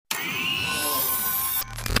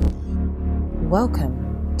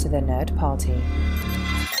Welcome to the Nerd Party.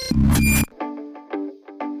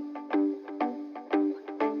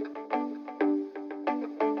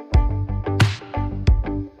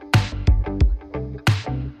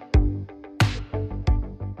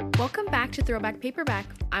 Welcome back to Throwback Paperback.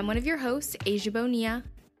 I'm one of your hosts, Asia Bonilla.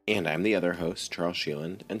 And I'm the other host, Charles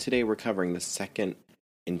Sheeland, and today we're covering the second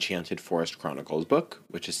Enchanted Forest Chronicles book,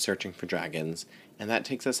 which is Searching for Dragons, and that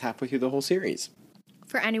takes us halfway through the whole series.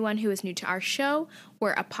 For anyone who is new to our show,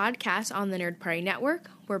 we're a podcast on the Nerd Party Network.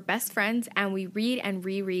 We're best friends, and we read and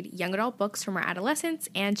reread young adult books from our adolescence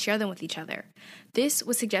and share them with each other. This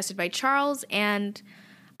was suggested by Charles, and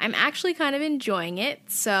I'm actually kind of enjoying it,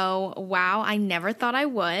 so wow, I never thought I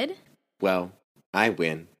would. Well, I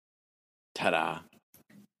win. Ta-da.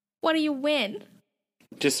 What do you win?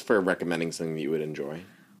 Just for recommending something that you would enjoy.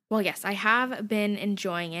 Well, yes, I have been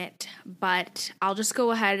enjoying it, but I'll just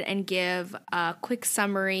go ahead and give a quick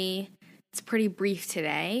summary. It's pretty brief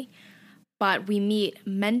today, but we meet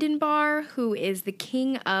Mendenbar, who is the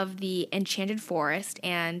king of the Enchanted Forest,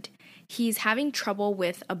 and he's having trouble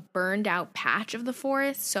with a burned out patch of the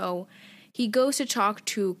forest, so he goes to talk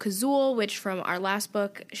to Kazul, which from our last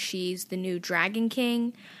book, she's the new Dragon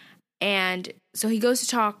King, and so he goes to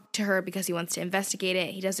talk to her because he wants to investigate it.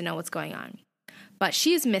 He doesn't know what's going on. But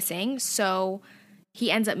she is missing, so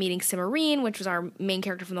he ends up meeting Cimarine, which was our main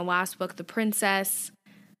character from the last book, the princess,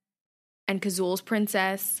 and Kazul's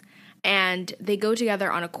princess. And they go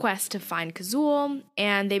together on a quest to find Kazul,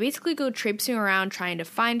 and they basically go traipsing around trying to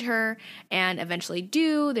find her, and eventually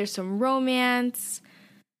do. There's some romance,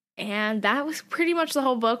 and that was pretty much the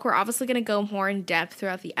whole book. We're obviously going to go more in depth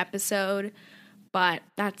throughout the episode, but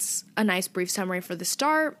that's a nice brief summary for the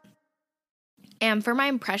start. And for my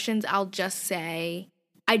impressions, I'll just say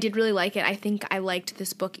I did really like it. I think I liked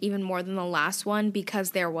this book even more than the last one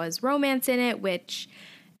because there was romance in it, which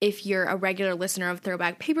if you're a regular listener of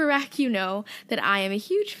Throwback Paperback, you know that I am a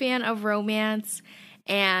huge fan of romance.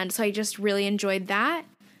 And so I just really enjoyed that.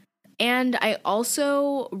 And I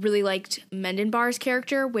also really liked Mendenbar's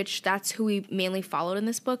character, which that's who we mainly followed in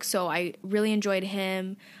this book. So I really enjoyed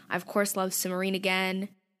him. I, of course, love Cimarine again.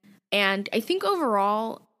 And I think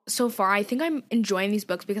overall, so far, I think I'm enjoying these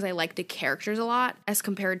books because I like the characters a lot as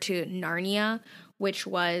compared to Narnia, which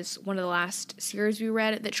was one of the last series we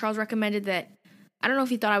read that Charles recommended that I don't know if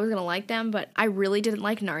he thought I was going to like them, but I really didn't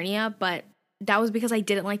like Narnia, but that was because I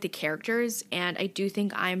didn't like the characters, and I do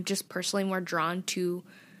think I'm just personally more drawn to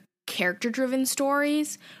character-driven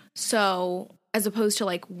stories, so as opposed to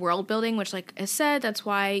like world building, which like I said, that's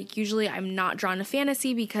why usually I'm not drawn to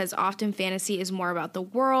fantasy because often fantasy is more about the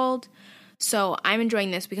world. So I'm enjoying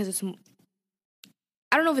this because it's,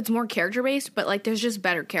 I don't know if it's more character-based, but like there's just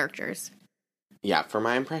better characters. Yeah, for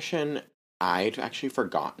my impression, I'd actually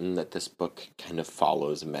forgotten that this book kind of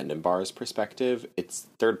follows Mendenbar's perspective. It's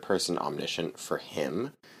third-person omniscient for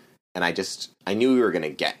him. And I knew we were going to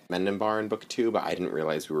get Mendenbar in book 2, but I didn't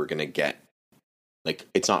realize we were going to get, like,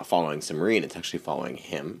 it's not following Cimarine, it's actually following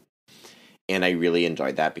him. And I really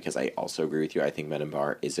enjoyed that because I also agree with you. I think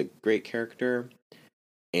Mendenbar is a great character.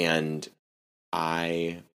 And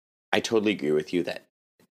I totally agree with you that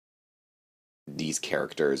these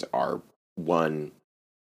characters are, one,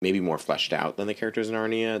 maybe more fleshed out than the characters in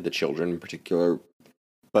Narnia, the children in particular,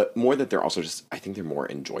 but more that they're also just, I think they're more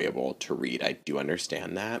enjoyable to read. I do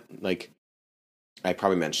understand that. Like, I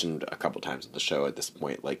probably mentioned a couple times on the show at this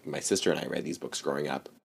point, like, my sister and I read these books growing up,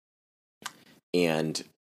 and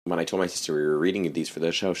when I told my sister we were reading these for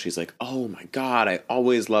the show, she's like, oh my god, I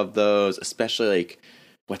always love those, especially, like,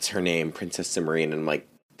 what's her name? Princess Cimarine. And, like,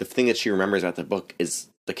 the thing that she remembers about the book is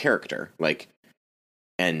the character. Like,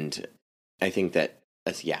 and I think that,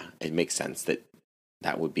 yeah, it makes sense that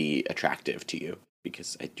that would be attractive to you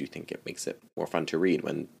because I do think it makes it more fun to read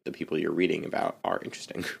when the people you're reading about are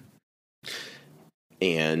interesting.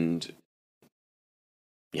 And,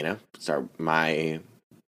 you know, so my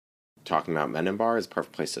talking about Mendenbar is a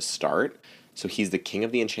perfect place to start. So he's the king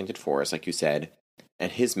of the Enchanted Forest, like you said.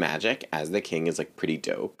 And his magic as the king is, like, pretty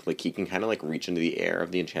dope. Like, he can kind of, like, reach into the air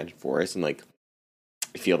of the Enchanted Forest and, like,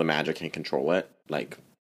 feel the magic and control it. Like,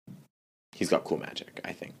 he's got cool magic,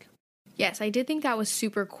 I think. Yes, I did think that was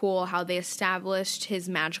super cool how they established his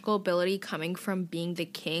magical ability coming from being the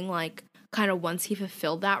king. Like, kind of once he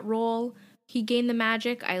fulfilled that role, he gained the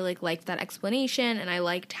magic. I, like, liked that explanation, and I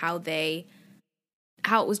liked how it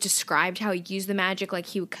was described, how he used the magic. Like,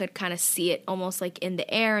 he could kind of see it almost, like, in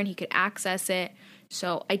the air, and he could access it.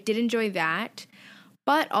 So I did enjoy that.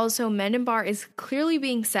 But also, Mendenbar is clearly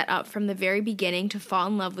being set up from the very beginning to fall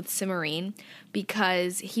in love with Cimarine,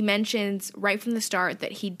 because he mentions right from the start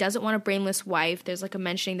that he doesn't want a brainless wife. There's like a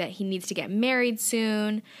mentioning that he needs to get married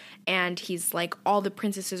soon, and he's like, all the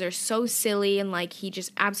princesses are so silly, and like he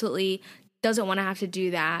just absolutely doesn't want to have to do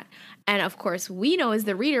that. And of course, we know as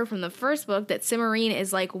the reader from the first book that Cimarine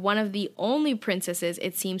is like one of the only princesses,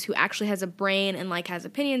 it seems, who actually has a brain and like has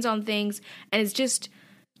opinions on things, and is just,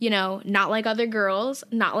 you know, not like other girls,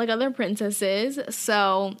 not like other princesses.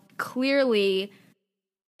 So clearly,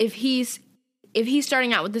 if he's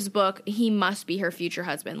starting out with this book, he must be her future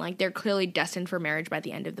husband. Like, they're clearly destined for marriage by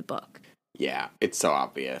the end of the book. Yeah, it's so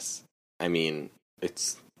obvious. I mean,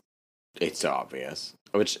 it's so obvious,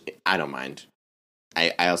 which I don't mind.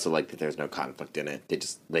 I also like that there's no conflict in it.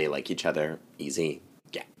 They like each other. Easy.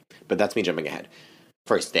 Yeah. But that's me jumping ahead.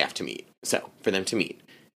 First, they have to meet. So, for them to meet,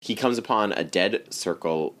 he comes upon a dead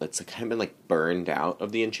circle that's kind of been like burned out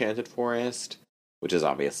of the Enchanted Forest, which is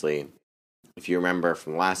obviously, if you remember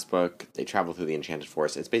from the last book, they travel through the Enchanted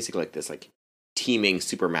Forest. It's basically like this like teeming,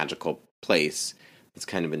 super magical place that's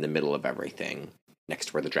kind of in the middle of everything, next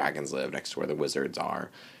to where the dragons live, next to where the wizards are.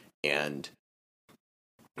 And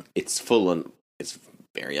it's full and it's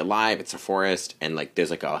very alive. It's a forest, and like there's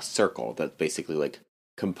like a circle that's basically like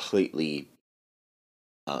completely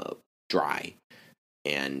dry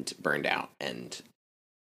and burned out, and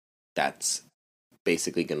that's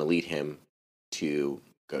basically going to lead him to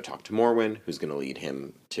go talk to Morwen, who's going to lead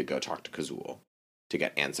him to go talk to Kazul to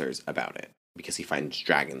get answers about it, because he finds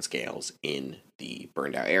dragon scales in the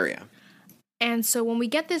burned out area. And so when we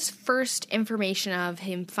get this first information of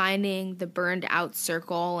him finding the burned out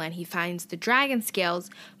circle and he finds the dragon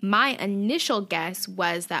scales, my initial guess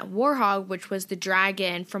was that Warhog, which was the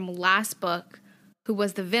dragon from last book, who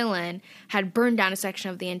was the villain, had burned down a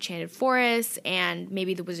section of the Enchanted Forest, and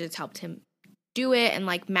maybe the wizards helped him do it and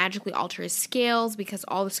like magically alter his scales, because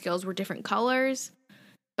all the scales were different colors,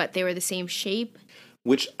 but they were the same shape.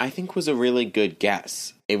 Which I think was a really good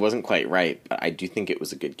guess. It wasn't quite right, but I do think it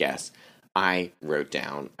was a good guess. I wrote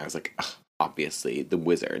down, I was like, obviously the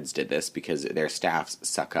wizards did this because their staffs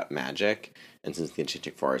suck up magic, and since the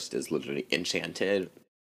Enchanted Forest is literally enchanted,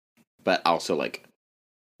 but also like,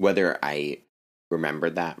 whether I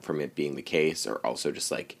remembered that from it being the case, or also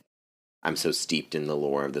just like, I'm so steeped in the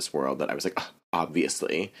lore of this world that I was like,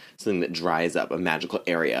 obviously, something that dries up a magical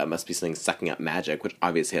area must be something sucking up magic, which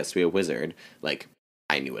obviously has to be a wizard. Like,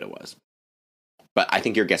 I knew what it was. But I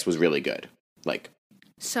think your guess was really good. Like,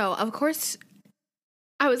 So, of course,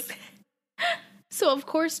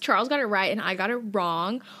 Charles got it right and I got it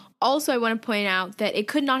wrong. Also, I want to point out that it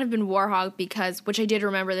could not have been Warhog because, which I did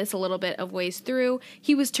remember this a little bit of ways through,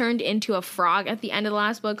 he was turned into a frog at the end of the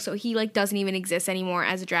last book, so he, like, doesn't even exist anymore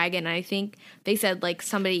as a dragon. And I think they said, like,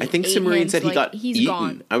 somebody I think ate Cimarine him, said so, he like, got he's eaten.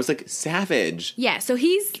 gone. I was like, savage. Yeah, so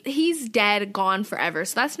he's dead, gone forever.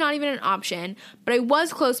 So that's not even an option. But I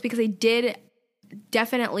was close because I did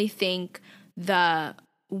definitely think the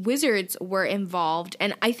wizards were involved,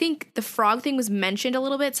 and I think the frog thing was mentioned a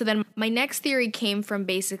little bit. So then my next theory came from,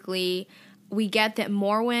 basically, we get that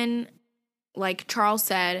Morwen, like Charles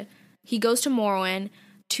said, he goes to Morwen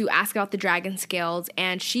to ask about the dragon scales,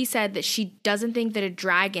 and she said that she doesn't think that a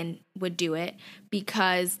dragon would do it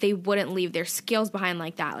because they wouldn't leave their scales behind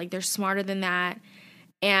like that. Like, they're smarter than that.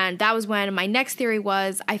 And that was when my next theory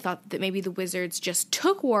was, I thought that maybe the wizards just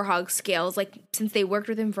took Warhog's scales. Like, since they worked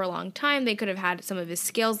with him for a long time, they could have had some of his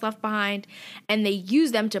scales left behind. And they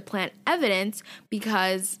used them to plant evidence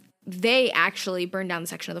because they actually burned down the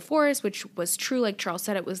section of the forest, which was true. Like Charles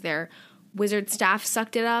said, it was their wizard staff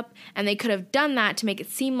sucked it up. And they could have done that to make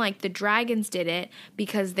it seem like the dragons did it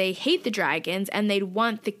because they hate the dragons and they'd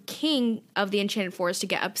want the king of the Enchanted Forest to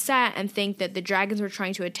get upset and think that the dragons were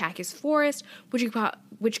trying to attack his forest,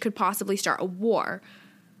 which could possibly start a war.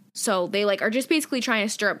 So they like are just basically trying to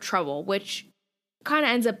stir up trouble, which kind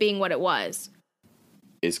of ends up being what it was.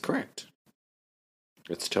 Is correct.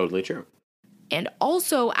 It's totally true. And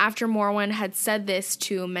also, after Morwen had said this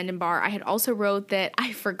to Mendenbar, I had also wrote that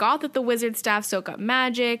I forgot that the wizard staff soak up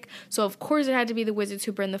magic, so of course it had to be the wizards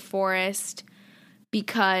who burned the forest,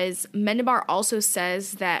 because Mendenbar also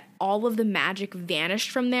says that all of the magic vanished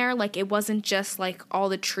from there. Like, it wasn't just like all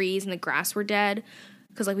the trees and the grass were dead,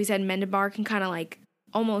 because like we said, Mendenbar can kind of like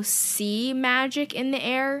almost see magic in the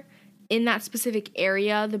air. In that specific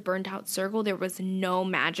area, the burnt out circle, there was no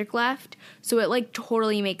magic left, so it like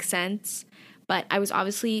totally makes sense. But I was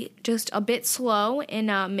obviously just a bit slow in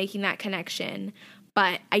making that connection.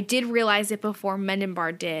 But I did realize it before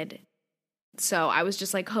Mendenbar did. So I was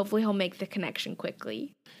just like, hopefully he'll make the connection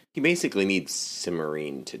quickly. He basically needs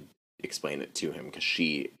Cimarine to explain it to him because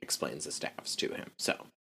she explains the staffs to him. So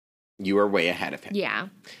you are way ahead of him. Yeah.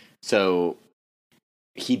 So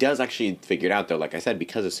he does actually figure it out, though, like I said,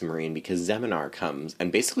 because of Cimmerian, because Zeminar comes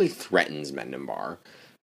and basically threatens Mendembar,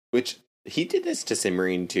 which he did this to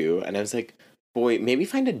Cimmerian too. And I was like, boy, maybe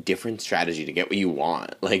find a different strategy to get what you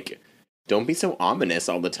want. Like, don't be so ominous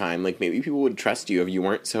all the time. Like, maybe people would trust you if you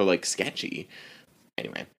weren't so, like, sketchy.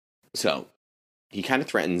 Anyway, so he kind of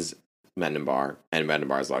threatens Mendembar, and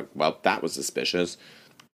Mendembar's like, well, that was suspicious.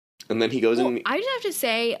 And then he goes and... I just have to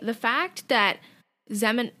say, the fact that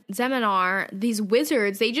Zeminar, these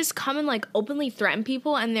wizards, they just come and, like, openly threaten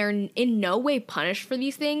people, and they're in no way punished for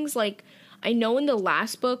these things. Like, I know in the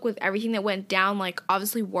last book, with everything that went down, like,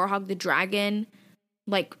 obviously Warhog the dragon,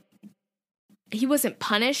 like, he wasn't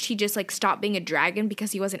punished. He just, like, stopped being a dragon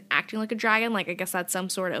because he wasn't acting like a dragon. Like, I guess that's some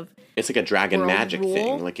sort of... It's like a dragon magic rule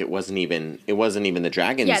thing. Like, it wasn't even the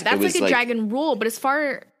dragons. Yeah, that's it was like a dragon rule. But as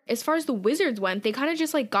far as the wizards went, they kind of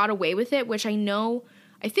just, like, got away with it, which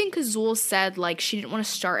I think Azul said, like, she didn't want to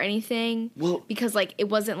start anything because, like, it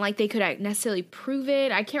wasn't like they could necessarily prove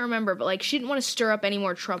it. I can't remember, but, like, she didn't want to stir up any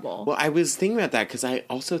more trouble. Well, I was thinking about that because I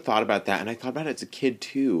also thought about that, and I thought about it as a kid,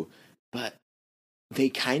 too. But they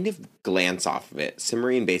kind of glance off of it.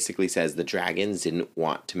 Cimmerian basically says the dragons didn't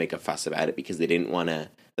want to make a fuss about it because they didn't want to...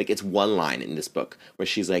 Like, it's one line in this book where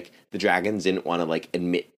she's like, the dragons didn't want to, like,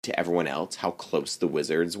 admit to everyone else how close the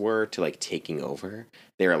wizards were to, like, taking over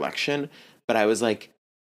their election. But I was like...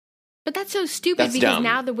 But that's so stupid because dumb.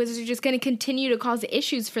 Now the wizards are just going to continue to cause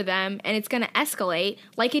issues for them, and it's going to escalate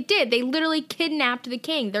like it did. They literally kidnapped the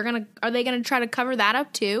king. Are they going to try to cover that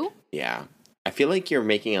up too? Yeah. I feel like you're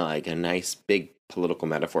making a nice big political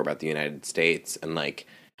metaphor about the United States and, like,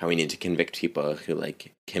 how we need to convict people who,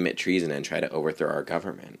 like, commit treason and try to overthrow our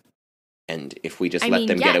government. And if we just let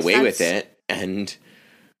them get away with it, and,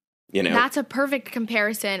 you know. That's a perfect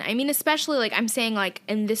comparison. I mean, especially, like, I'm saying, like,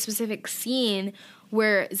 in this specific scene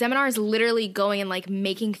where Zeminar is literally going and, like,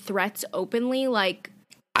 making threats openly, like...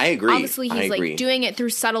 I agree. Obviously, he's, like, doing it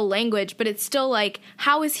through subtle language, but it's still, like,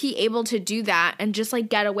 how is he able to do that and just, like,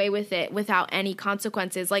 get away with it without any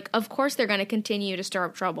consequences? Like, of course they're going to continue to stir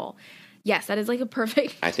up trouble. Yes, that is, like, a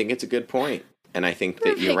perfect... I think it's a good point. And I think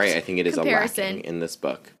that you're right. I think it is comparison. A lacking in this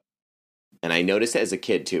book. And I noticed it as a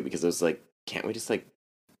kid, too, because I was like, can't we just, like,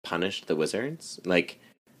 punish the wizards? Like,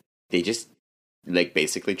 they just, like,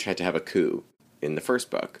 basically tried to have a coup in the first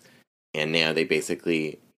book. And now they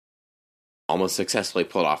basically almost successfully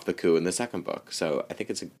pulled off the coup in the second book. So I think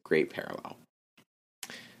it's a great parallel.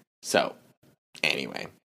 So, anyway,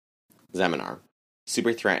 Zeminar.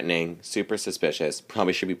 Super threatening, super suspicious,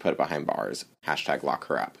 probably should be put behind bars. # lock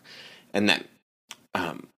her up. And then,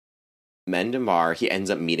 Mendembar, he ends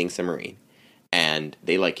up meeting Cimmerian, and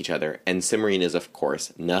they like each other. And Cimmerian is, of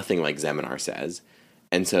course, nothing like Zeminar says.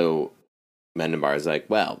 And so Mendembar is like,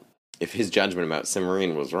 well, if his judgment about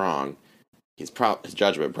Cimmerian was wrong, his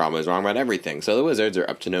judgment probably was wrong about everything. So the wizards are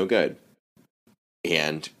up to no good.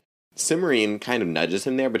 And Cimmerian kind of nudges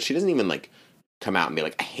him there, but she doesn't even, like, come out and be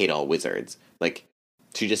like, I hate all wizards. Like,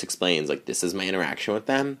 she just explains, like, this is my interaction with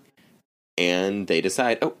them. And they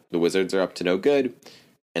decide, oh, the wizards are up to no good.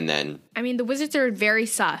 And then... I mean, the wizards are very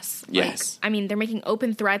sus. Yes. Like, I mean, they're making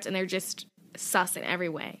open threats, and they're just sus in every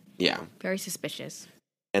way. Yeah. Very suspicious.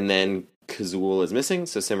 And then Kazul is missing,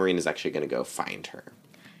 so Cimmerian is actually going to go find her.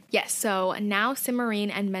 Yes, so now Cimmerian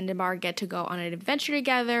and Mendembar get to go on an adventure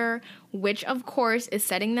together, which, of course, is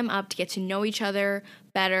setting them up to get to know each other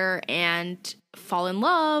better and fall in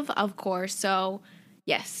love, of course. So,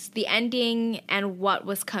 yes, the ending and what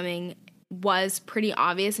was coming was pretty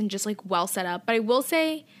obvious and just, like, well set up. But I will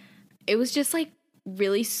say it was just, like,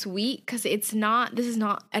 really sweet because this is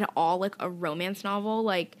not at all, like, a romance novel.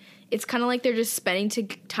 Like, it's kind of like they're just spending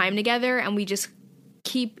time together, and we just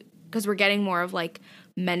because we're getting more of, like,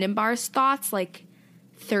 Mendembar's thoughts, like,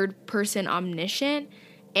 third-person omniscient,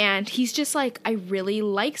 and he's just like, I really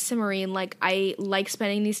like Cimmerian, like, I like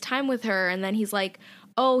spending these time with her, and then he's like,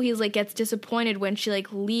 gets disappointed when she,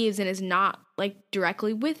 like, leaves and is not, like,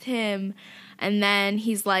 directly with him, and then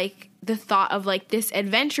he's like, the thought of, like, this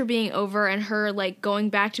adventure being over and her, like, going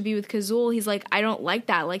back to be with Kazul, he's like, I don't like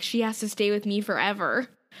that, like, she has to stay with me forever.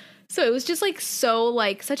 So it was just, like, so,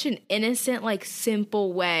 like, such an innocent, like,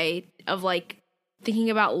 simple way of, like, thinking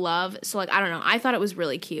about love. So, like, I don't know. I thought it was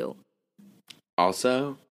really cute.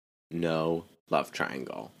 Also, no love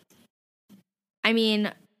triangle. I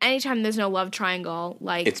mean, anytime there's no love triangle,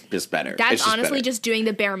 like... It's just better. That's honestly just doing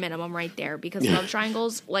the bare minimum right there. Because love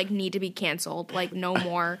triangles, like, need to be canceled. Like, no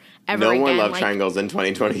more ever again. No more love triangles in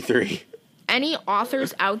 2023. any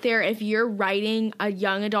authors out there, if you're writing a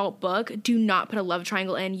young adult book, do not put a love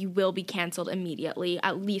triangle in. You will be canceled immediately,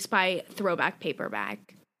 at least by Throwback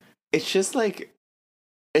Paperback. It's just like,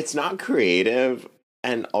 it's not creative,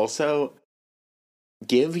 and also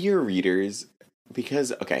give your readers,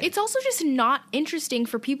 because, okay. It's also just not interesting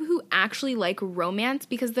for people who actually like romance,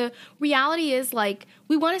 because the reality is, like,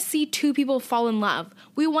 we want to see two people fall in love.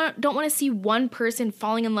 We don't want to see one person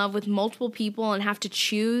falling in love with multiple people and have to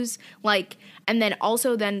choose, like, and then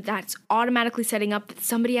also then that's automatically setting up that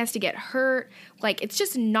somebody has to get hurt. Like, it's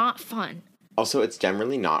just not fun. Also, it's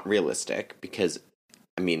generally not realistic because,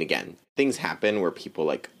 I mean, again, things happen where people,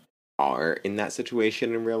 like, are in that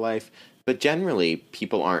situation in real life, but generally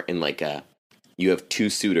people aren't in, like, you have two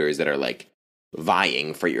suitors that are, like,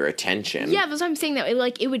 vying for your attention. Yeah, that's what I'm saying, that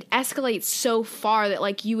it would escalate so far that,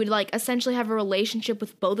 like, you would, like, essentially have a relationship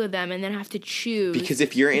with both of them and then have to choose because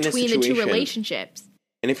if you're in a situation, between the two relationships.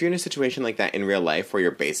 And if you're in a situation like that in real life where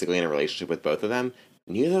you're basically in a relationship with both of them,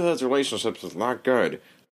 neither of those relationships is not good.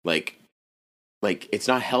 Like it's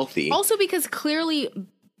not healthy. Also because clearly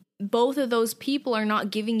both of those people are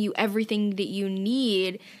not giving you everything that you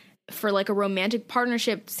need for, like, a romantic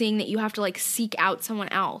partnership, seeing that you have to, like, seek out someone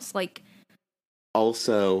else. Like,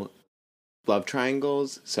 also, love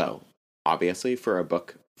triangles. So, obviously, for a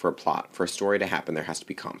book, for a plot, for a story to happen, there has to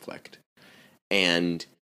be conflict. And,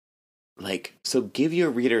 like, so give your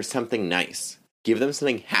reader something nice. Give them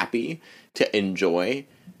something happy to enjoy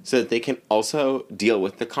so that they can also deal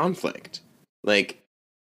with the conflict. Like,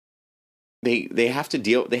 they have to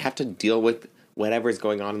deal with whatever's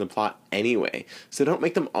going on in the plot anyway. So don't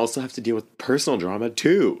make them also have to deal with personal drama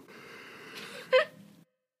too.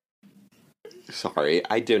 Sorry,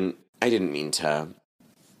 I didn't mean to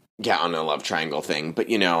get on a love triangle thing, but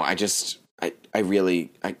it's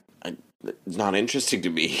not interesting to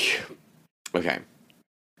me. Okay.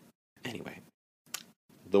 Anyway.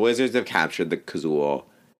 The wizards have captured the Kazul.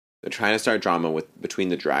 They're trying to start drama between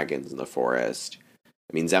the dragons in the forest.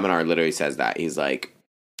 I mean, Zeminar literally says that. He's like,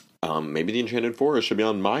 maybe the Enchanted Forest should be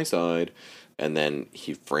on my side. And then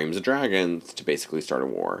he frames the dragons to basically start a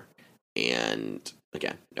war. And,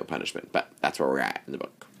 again, no punishment. But that's where we're at in the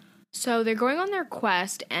book. So they're going on their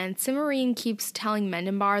quest, and Cimarine keeps telling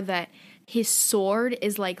Mendenbar that his sword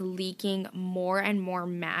is, like, leaking more and more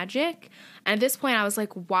magic. And at this point, I was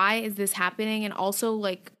like, why is this happening? And also,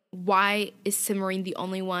 like, why is Cimarine the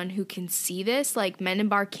only one who can see this? Like,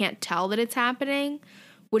 Mendenbar can't tell that it's happening.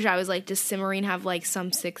 Which I was like, does Cimarine have, like,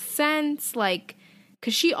 some sixth sense? Like,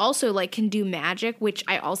 because she also, like, can do magic, which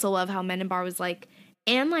I also love how Mendenbar was like,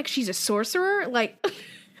 and, like, she's a sorcerer? Like,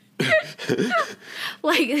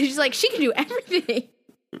 like, she's like, she can do everything.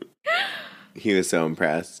 He was so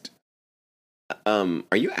impressed.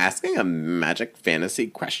 Are you asking a magic fantasy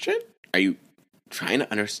question? Are you trying to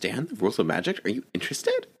understand the rules of magic? Are you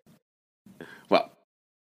interested? Well,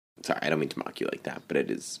 sorry, I don't mean to mock you like that, but it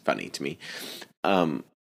is funny to me.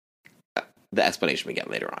 The explanation we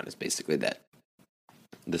get later on is basically that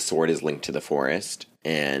the sword is linked to the forest,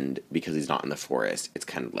 and because he's not in the forest, it's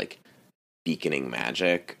kind of like beaconing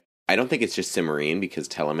magic. I don't think it's just Cimarine, because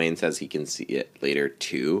Telemaine says he can see it later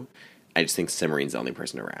too. I just think Cimarine's the only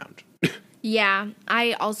person around. Yeah,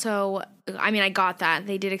 I got that.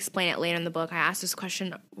 They did explain it later in the book. I asked this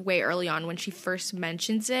question way early on when she first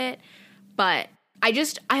mentions it, but I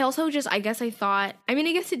guess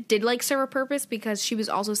it did, like, serve a purpose, because she was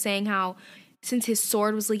also saying how since his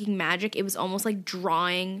sword was leaking magic, it was almost like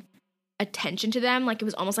drawing attention to them. Like, it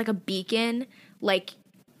was almost like a beacon. Like,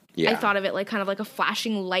 yeah. I thought of it like kind of like a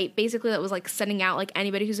flashing light, basically, that was, like, sending out, like,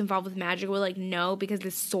 anybody who's involved with magic would, like, know, because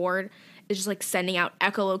this sword is just, like, sending out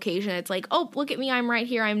echolocation. It's like, oh, look at me, I'm right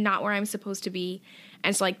here, I'm not where I'm supposed to be.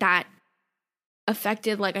 And so, like, that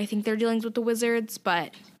affected, like, I think their dealings with the wizards,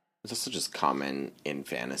 but it's also just common in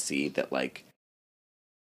fantasy that, like,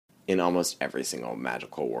 in almost every single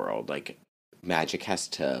magical world, like, magic has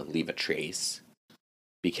to leave a trace,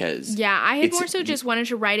 because I had more so just wanted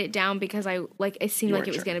to write it down because it seemed like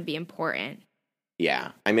it was going to be important.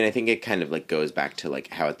 Yeah, I mean, I think it kind of, like, goes back to, like,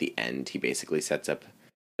 how at the end he basically sets up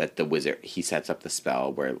that he sets up the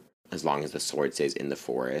spell where as long as the sword stays in the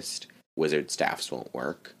forest, wizard staffs won't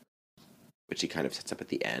work, which he kind of sets up at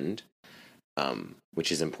the end.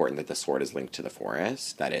 Which is important that the sword is linked to the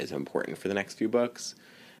forest. That is important for the next few books.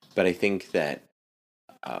 But I think that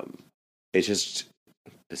it's just,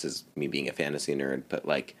 this is me being a fantasy nerd, but,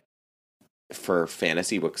 like, for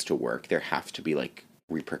fantasy books to work, there have to be, like,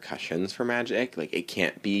 repercussions for magic. Like, it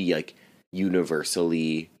can't be, like,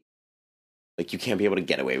 universally, like, you can't be able to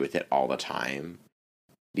get away with it all the time,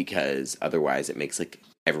 because otherwise it makes, like,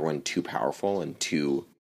 everyone too powerful and too,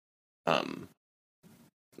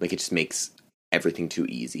 like, it just makes everything too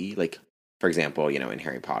easy. Like, for example, in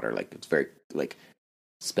Harry Potter, like, it's very, like,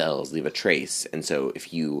 spells leave a trace. And so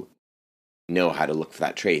if you know how to look for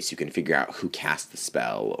that trace, you can figure out who cast the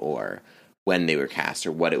spell or when they were cast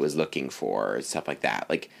or what it was looking for, or stuff like that.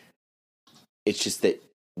 Like, it's just that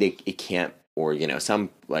it can't, or, some,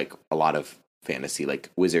 like, a lot of fantasy, like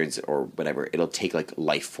wizards or whatever, it'll take, like,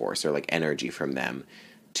 life force or, like, energy from them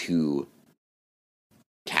to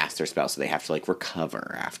cast their spell, so they have to, like,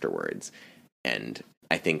 recover afterwards. And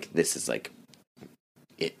I think this is, like,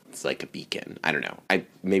 it's like a beacon. I don't know.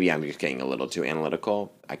 Maybe I'm just getting a little too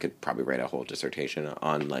analytical. I could probably write a whole dissertation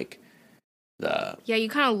on, like, Yeah, you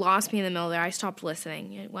kind of lost me in the middle there. I stopped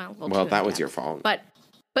listening. It went a little well, too that was in-depth. your fault.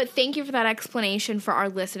 But thank you for that explanation for our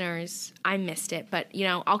listeners. I missed it, but,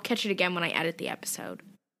 I'll catch it again when I edit the episode.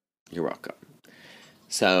 You're welcome.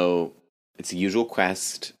 So, it's the usual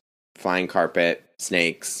quest. Flying carpet,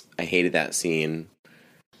 snakes. I hated that scene.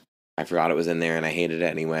 I forgot it was in there, and I hated it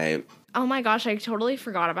anyway. Oh my gosh, I totally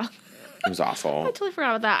forgot about that. It was awful. I totally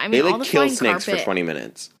forgot about that. I mean, They, like, all the kill flying snakes carpet, for 20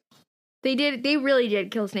 minutes. They did. They really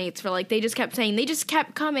did kill snakes for, like, they just kept saying, they just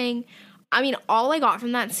kept coming. I mean, all I got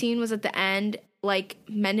from that scene was at the end, like,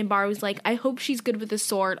 Mendenbar was like, I hope she's good with the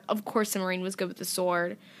sword. Of course, Cimorine was good with the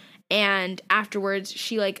sword. And afterwards,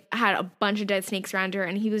 she, like, had a bunch of dead snakes around her,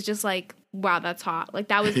 and he was just like, wow, that's hot. Like,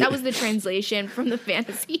 that was the translation from the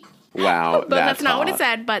fantasy. Wow, But that's not hot. what it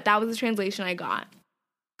said, but that was the translation I got.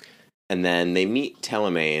 And then they meet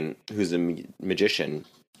Telemane, who's a magician,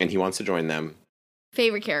 and he wants to join them.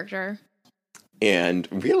 Favorite character. And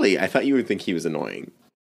really, I thought you would think he was annoying.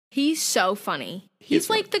 He's so funny. He's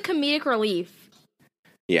like the comedic relief.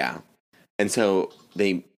 Yeah. And so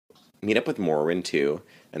they meet up with Morwen, too,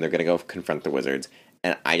 and they're going to go confront the wizards.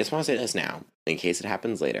 And I just want to say this now, in case it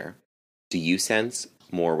happens later. Do you sense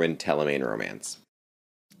Morwen Telemane romance?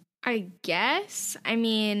 I guess. I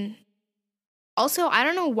mean, also, I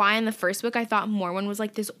don't know why in the first book I thought Morwen was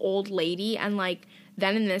like this old lady, and like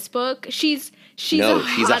then in this book she's no, a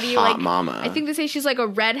she's a hottie, hot like, mama. I think they say she's like a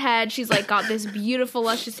redhead. She's like got this beautiful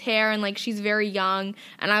luscious hair, and like she's very young.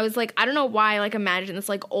 And I was like, I don't know why I like imagine this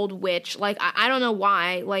like old witch. Like I don't know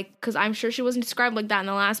why, like, because I'm sure she wasn't described like that in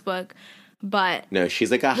the last book. But no,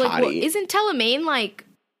 she's like a like, hottie. well, isn't Telemane like?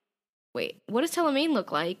 Wait, what does Telemane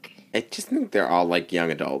look like? I just think they're all like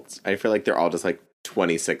young adults. I feel like they're all just like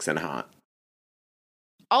 26 and hot.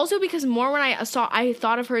 Also, because more when I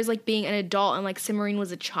thought of her as like being an adult, and like Cimorine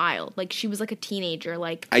was a child, like she was like a teenager.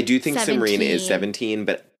 Like I do think 17. Cimorine is 17,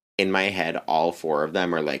 but in my head, all four of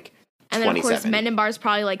them are like 27. And then of course Mendenbar's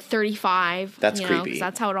probably like 35. That's you creepy. 'Cause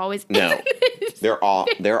that's how it always No, is. they're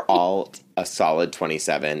all a solid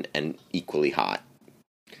 27 and equally hot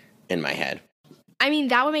in my head. I mean,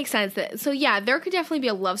 that would make sense. So yeah, there could definitely be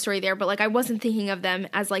a love story there, but like I wasn't thinking of them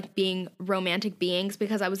as like being romantic beings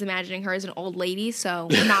because I was imagining her as an old lady. So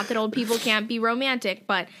not that old people can't be romantic,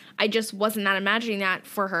 but I just wasn't not imagining that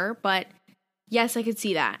for her. But yes, I could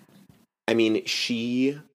see that. I mean,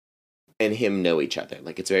 she and him know each other.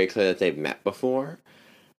 Like, it's very clear that they've met before.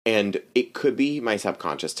 And it could be my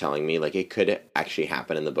subconscious telling me, like, it could actually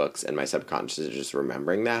happen in the books, and my subconscious is just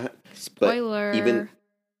remembering that. Spoiler. But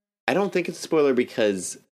I don't think it's a spoiler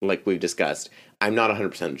because, like we've discussed, I'm not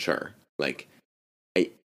 100% sure. Like,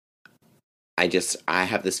 I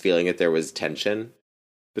have this feeling that there was tension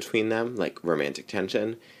between them, like romantic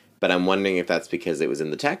tension, but I'm wondering if that's because it was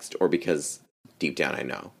in the text or because deep down I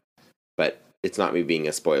know. But it's not me being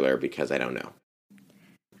a spoiler because I don't know.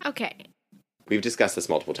 Okay. We've discussed this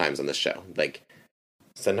multiple times on this show. Like,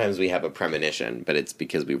 sometimes we have a premonition, but it's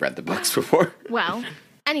because we read the books before. Well,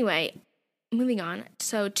 anyway, moving on.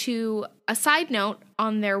 So, to a side note,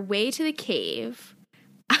 on their way to the cave,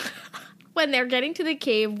 when they're getting to the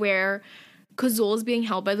cave where Kazul is being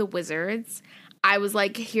held by the wizards, I was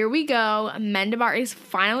like, here we go. Mendenbar is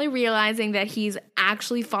finally realizing that he's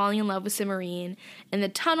actually falling in love with Cimorine in the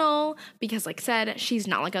tunnel because, like I said, she's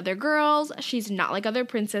not like other girls. She's not like other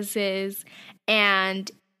princesses. And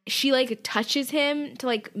she, like, touches him to,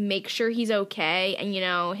 like, make sure he's okay. And, you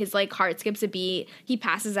know, his, like, heart skips a beat. He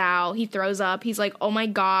passes out. He throws up. He's like, oh, my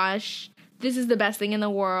gosh, this is the best thing in the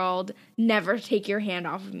world. Never take your hand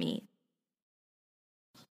off of me.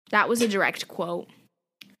 That was a direct quote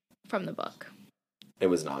from the book. It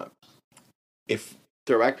was not. If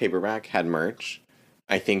Throwback Paperback had merch,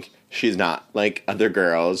 I think she's not like other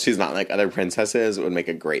girls. She's not like other princesses. It would make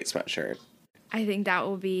a great sweatshirt. I think that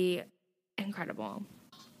would be incredible.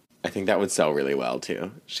 I think that would sell really well,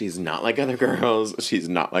 too. She's not like other girls. She's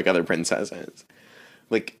not like other princesses.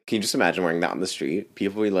 Like, can you just imagine wearing that on the street?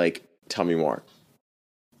 People would be like, tell me more.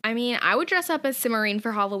 I mean, I would dress up as Cimorine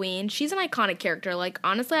for Halloween. She's an iconic character. Like,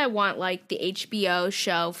 honestly, I want, like, the HBO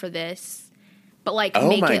show for this. but like Oh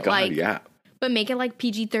make my it God, like yeah. but make it like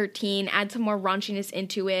PG-13, add some more raunchiness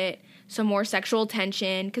into it, some more sexual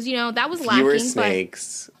tension, because you know that was lacking. Fewer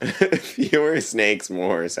snakes. Fewer snakes,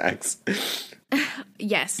 more sex.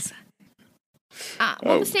 Yes.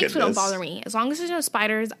 Well, the snakes don't goodness. bother me. As long as there's no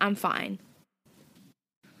spiders, I'm fine.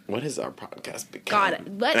 What has our podcast become?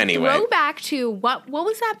 God, let's Anyway. throw back to what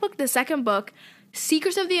was that book? The second book,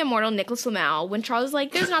 Secrets of the Immortal Nicholas Flamel, when Charles is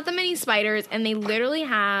like, there's not that many spiders, and they literally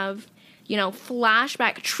have, you know,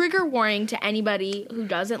 flashback, trigger warning to anybody who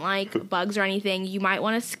doesn't like bugs or anything. You might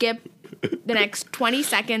want to skip the next 20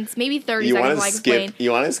 seconds, maybe 30 seconds while I explain.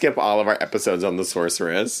 You want to skip all of our episodes on the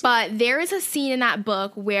sorceress? But there is a scene in that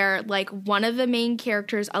book where, like, one of the main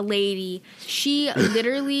characters, a lady, she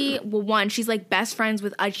literally, well, she's, like, best friends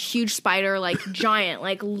with a huge spider, like, giant,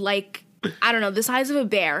 like, I don't know, the size of a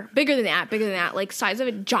bear. Bigger than that, like, size of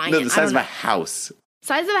a giant. No, the size of a house.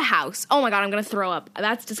 Size of a house. Oh my God, I'm gonna throw up.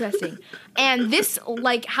 That's disgusting. And this,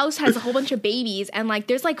 like, house has a whole bunch of babies, and, like,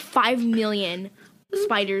 there's, like, 5 million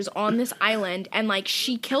spiders on this island, and like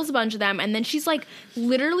she kills a bunch of them, and then she's like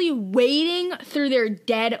literally wading through their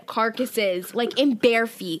dead carcasses like in bare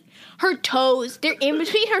feet. Her toes, they're in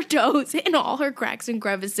between her toes and all her cracks and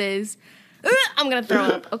crevices. I'm gonna throw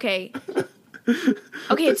up. Okay,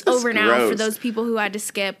 it's over now. Gross. For those people who had to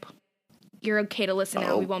skip, you're okay to listen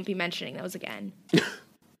now. We won't be mentioning those again.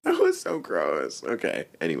 That was so gross. Okay,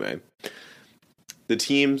 anyway. The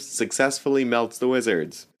team successfully melts the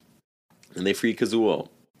wizards. And they free Kazul.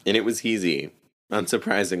 And it was easy,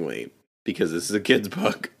 unsurprisingly, because this is a kid's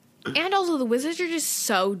book. And also, the wizards are just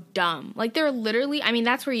so dumb. Like, they're literally, I mean,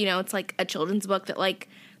 that's where, you know, it's like a children's book that, like,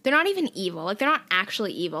 they're not even evil. Like, they're not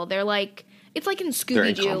actually evil. They're like, it's like in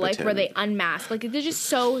Scooby-Doo, like, where they unmask. Like, they're just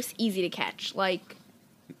so easy to catch. Like,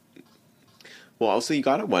 well, also, you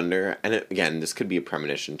gotta wonder, and again, this could be a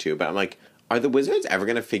premonition too, but I'm like, are the wizards ever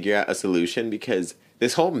gonna figure out a solution? Because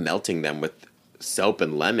this whole melting them with soap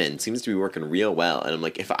and lemon seems to be working real well. And I'm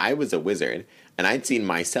like, if I was a wizard and I'd seen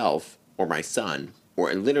myself or my son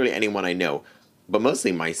or literally anyone I know, but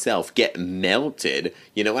mostly myself, get melted,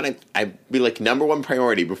 you know what? I'd be like, number one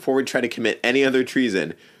priority before we try to commit any other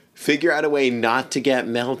treason, figure out a way not to get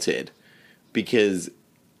melted. Because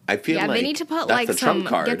I feel like they need to put that's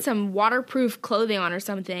like get some waterproof clothing on or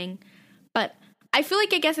something. But I feel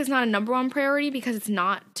like I guess it's not a number one priority because it's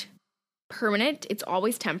not permanent. It's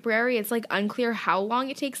always temporary. It's like unclear how long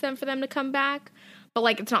it takes them for them to come back, but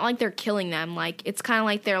like it's not like they're killing them. Like it's kind of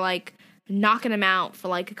like they're like knocking them out for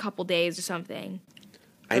like a couple days or something.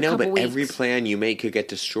 I know, but every plan you make could get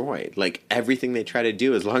destroyed. Like everything they try to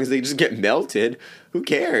do, as long as they just get melted, who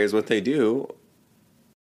cares what they do?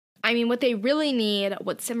 I mean, what they really need,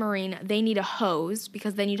 what Cimarine, they need a hose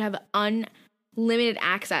because they need to have unlimited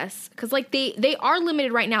access, because like they are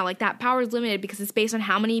limited right now. Like that power is limited because it's based on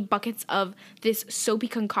how many buckets of this soapy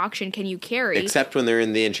concoction can you carry. Except when they're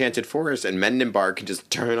in the enchanted forest and Mendenbar can just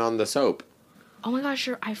turn on the soap. Oh my gosh,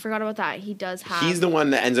 sure, I forgot about that. He does have. He's the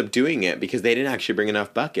one that ends up doing it because they didn't actually bring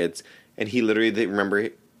enough buckets, and he literally didn't remember.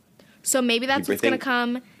 So maybe that's what's going to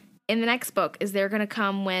come in the next book. Is they're going to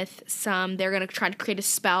come with some. They're going to try to create a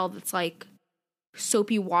spell that's like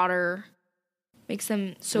soapy water. Makes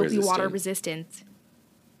them soapy water resistant.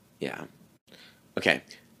 Yeah. Okay.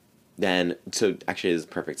 Then, so actually, this is a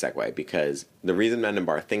perfect segue because the reason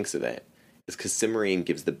Mendenbar thinks of it is because Cimarine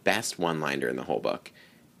gives the best one-liner in the whole book.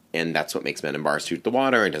 And that's what makes Mendenbar shoot the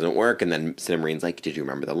water. It doesn't work. And then Cimarine's like, did you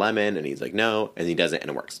remember the lemon? And he's like, no. And he does it and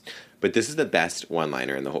it works. But this is the best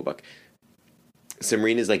one-liner in the whole book.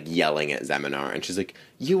 Cimarine is like yelling at Zeminar. And she's like,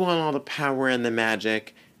 you want all the power and the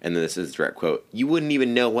magic. And then this is a direct quote. You wouldn't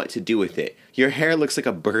even know what to do with it. Your hair looks like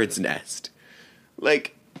a bird's nest.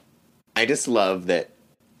 Like, I just love that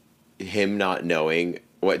him not knowing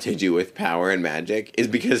what to do with power and magic is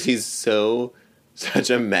because he's such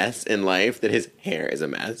a mess in life that his hair is a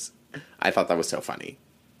mess. I thought that was so funny.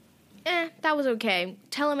 That was okay.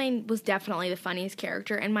 Telemaine was definitely the funniest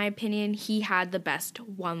character. In my opinion, he had the best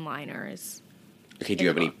one-liners. Okay, do you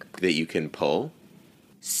have any that you can pull?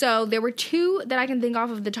 So there were two that I can think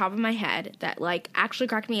off of the top of my head that like actually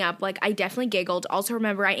cracked me up. Like I definitely giggled. Also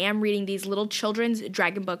remember I am reading these little children's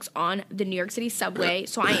dragon books on the New York City subway,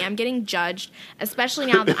 so I am getting judged, especially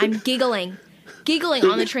now that I'm giggling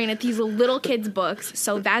on the train at these little kids' books.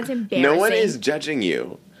 So that's embarrassing. No one is judging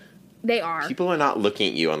you. They are. People are not looking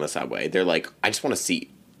at you on the subway. They're like, I just want a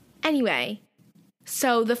seat. Anyway,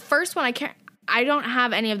 so the first one I don't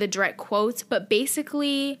have any of the direct quotes, but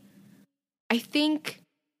basically I think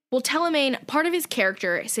Well, Telemaine, part of his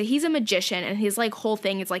character, so he's a magician, and his, like, whole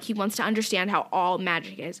thing is, like, he wants to understand how all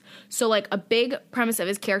magic is. So, like, a big premise of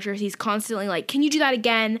his character is he's constantly, like, can you do that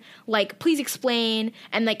again? Like, please explain.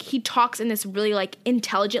 And, like, he talks in this really, like,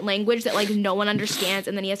 intelligent language that, like, no one understands,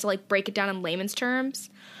 and then he has to, like, break it down in layman's terms.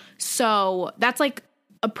 So, that's, like,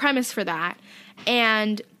 a premise for that.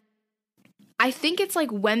 And I think it's,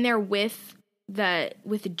 like, when they're with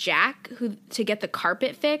Jack to get the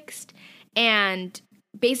carpet fixed, and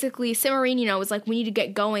basically, Cimarine, you know, was like, we need to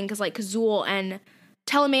get going because, like, Kazul and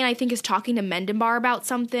Telemaine, I think, is talking to Mendenbar about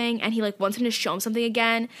something, and he, like, wants him to show him something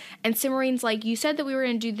again. And Cimarine's like, you said that we were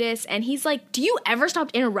going to do this, and he's like, do you ever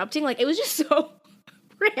stop interrupting? Like, it was just so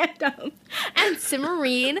random. And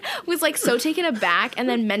Cimarine was, like, so taken aback, and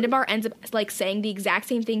then Mendenbar ends up, like, saying the exact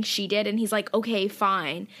same thing she did, and he's like, okay,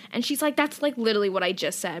 fine. And she's like, that's, like, literally what I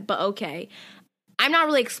just said, but okay. I'm not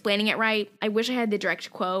really explaining it right. I wish I had the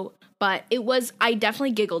direct quote. But I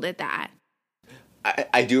definitely giggled at that.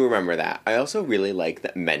 I do remember that. I also really like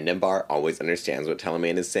that Mendenbar always understands what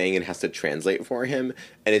Telemaine is saying and has to translate for him.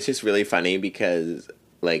 And it's just really funny because,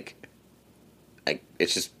 like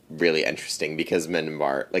it's just really interesting because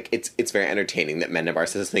Mendenbar, like, it's very entertaining that Mendenbar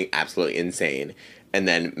says something absolutely insane, and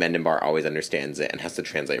then Mendenbar always understands it and has to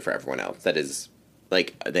translate for everyone else. That is,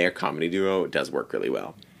 like, their comedy duo does work really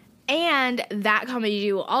well. And that comedy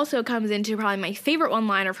duo also comes into probably my favorite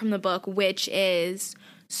one-liner from the book, which is,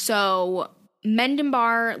 so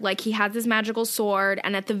Mendenbar, like, he has this magical sword,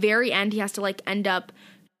 and at the very end, he has to, like, end up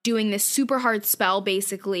doing this super hard spell,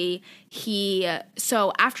 basically.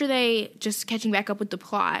 So after just catching back up with the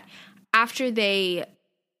plot, after they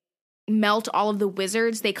melt all of the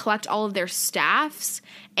wizards, they collect all of their staffs,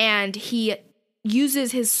 and he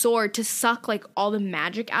uses his sword to suck, like, all the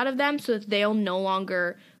magic out of them so that they'll no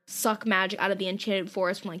longer suck magic out of the enchanted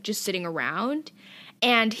forest from, like, just sitting around.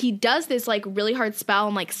 And he does this, like, really hard spell,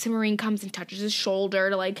 and, like, Cimarine comes and touches his shoulder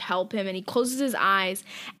to, like, help him, and he closes his eyes,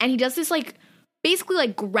 and he does this, like, basically,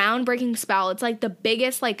 like, groundbreaking spell. It's, like, the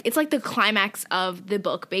biggest, like, it's, like, the climax of the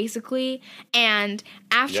book, basically. And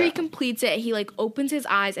after he completes it, he, like, opens his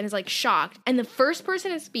eyes and is, like, shocked. And the first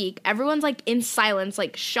person to speak, everyone's, like, in silence,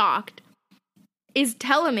 like, shocked, is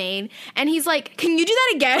Telemaine, and he's like, can you do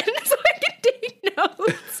that again? So I can take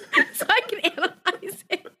notes, so I can analyze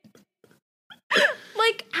it.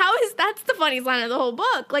 Like, that's the funniest line of the whole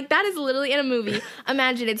book. Like, that is literally in a movie.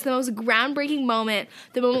 Imagine, it's the most groundbreaking moment,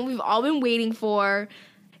 the moment we've all been waiting for.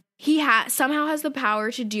 He somehow has the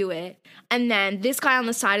power to do it, and then this guy on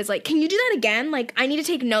the side is like, can you do that again? Like, I need to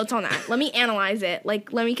take notes on that. Let me analyze it.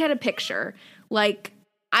 Like, let me get a picture. Like,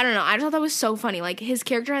 I don't know. I just thought that was so funny. Like, his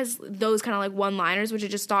character has those kind of, like, one-liners, which I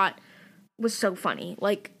just thought was so funny.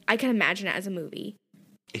 Like, I can imagine it as a movie.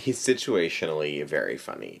 He's situationally very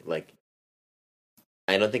funny. Like,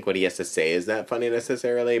 I don't think what he has to say is that funny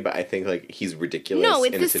necessarily, but I think, like, he's ridiculous. No,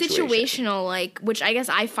 it's in the a situation. situational, like, which I guess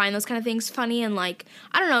I find those kind of things funny, and, like,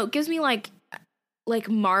 I don't know, it gives me, like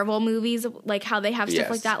Marvel movies, like, how they have stuff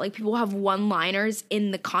like that. Like, people have one-liners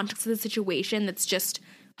in the context of the situation that's just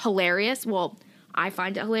hilarious. Well, I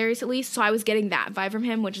find it hilarious, at least. So I was getting that vibe from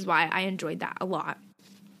him, which is why I enjoyed that a lot.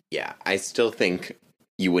 Yeah, I still think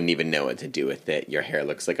you wouldn't even know what to do with it. Your hair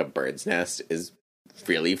looks like a bird's nest is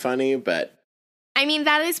really funny, but... I mean,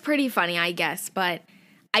 that is pretty funny, I guess, but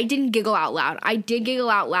I didn't giggle out loud. I did giggle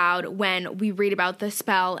out loud when we read about the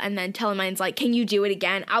spell, and then Telemaine's like, can you do it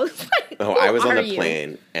again? I was like, I was on the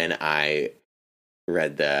plane, and I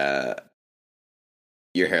read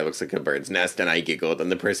your hair looks like a bird's nest, and I giggled,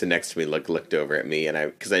 and the person next to me looked over at me,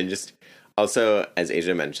 and also, as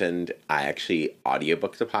Asia mentioned, I actually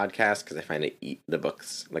audiobooked the podcast because I find the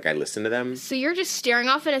books, like, I listen to them. So you're just staring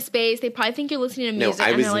off into space. They probably think you're listening to music. No,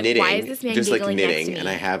 I was and knitting, like, why is this man just, like, giggling knitting, next to me? and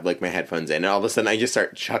I have, like, my headphones in, and all of a sudden I just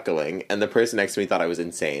start chuckling, and the person next to me thought I was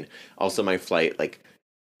insane. Also, my flight, like,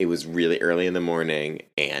 it was really early in the morning,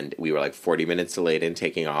 and we were, like, 40 minutes delayed in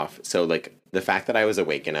taking off. So, like, the fact that I was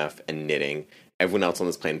awake enough and knitting, everyone else on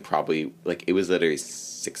this plane probably, like, it was literally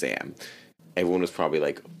 6 a.m. Everyone was probably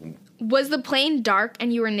like... Was the plane dark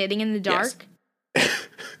and you were knitting in the dark? Yes.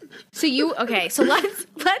 So let's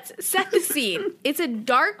set the scene. It's a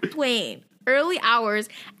dark plane, early hours,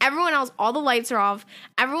 everyone else, all the lights are off,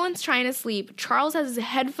 everyone's trying to sleep, Charles has his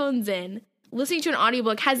headphones in, listening to an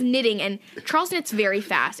audiobook, has knitting, and Charles knits very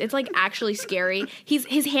fast. It's, like, actually scary.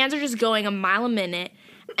 His hands are just going a mile a minute,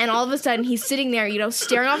 and all of a sudden he's sitting there, you know,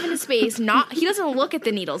 staring off into space. He doesn't look at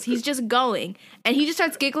the needles. He's just going, and he just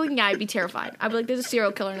starts giggling. Yeah, I'd be terrified. I'd be like, there's a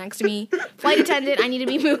serial killer next to me. Flight attendant, I need to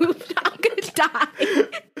be moved. I'm gonna die.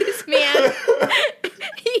 This man,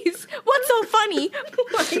 what's so funny?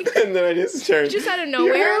 Like, and then I just turned. Just out of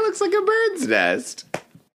nowhere. Your hair looks like a bird's nest.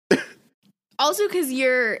 Also, because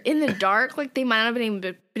you're in the dark, like, they might not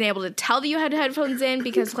have been able to tell that you had headphones in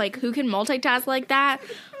because, like, who can multitask like that?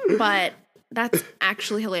 But that's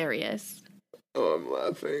actually hilarious. Oh, I'm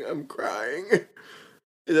laughing. I'm crying.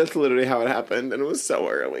 That's literally how it happened, and it was so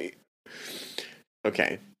early.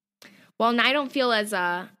 Okay. Well, now I don't feel as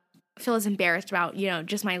embarrassed about,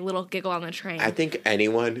 just my little giggle on the train. I think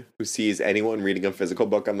anyone who sees anyone reading a physical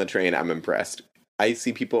book on the train, I'm impressed. I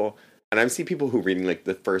see people who are reading, like,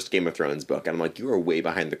 the first Game of Thrones book, and I'm like, you are way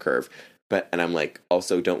behind the curve. And I'm like,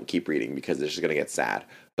 also, don't keep reading because it's just going to get sad.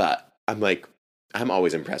 But I'm like, I'm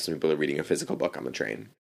always impressed when people are reading a physical book on the train.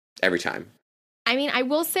 Every time. I mean, I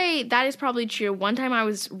will say that is probably true. One time I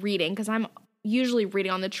was reading, because I'm usually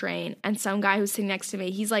reading on the train, and some guy who's sitting next to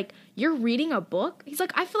me, he's like, you're reading a book? He's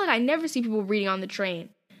like, I feel like I never see people reading on the train.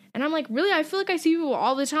 And I'm like, really? I feel like I see people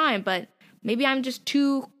all the time, but maybe I'm just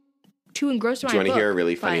too engrossed in my book. Do you want to hear a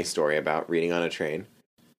really funny story about reading on a train?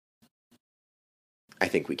 I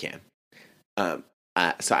think we can. So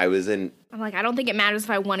I was in... I'm like, I don't think it matters if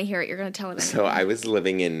I want to hear it. You're going to tell it. So I was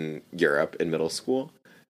living in Europe in middle school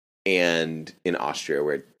and in Austria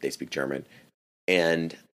where they speak German.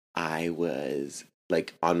 And I was,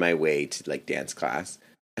 like, on my way to, like, dance class.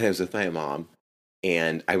 And I was with my mom.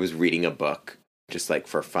 And I was reading a book just, like,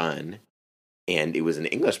 for fun. And it was an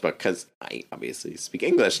English book because I obviously speak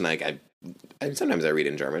English. And, like, I sometimes I read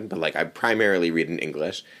in German. But, like, I primarily read in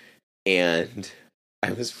English. And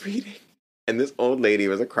I was reading. And this old lady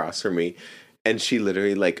was across from me. And she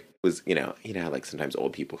literally, like, was, how, like, sometimes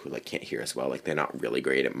old people who, like, can't hear us well, like, they're not really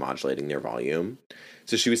great at modulating their volume.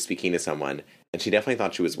 So she was speaking to someone, and she definitely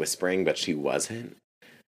thought she was whispering, but she wasn't.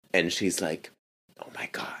 And she's like, oh, my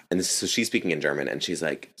God. And so she's speaking in German, and she's,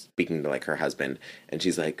 like, speaking to, like, her husband. And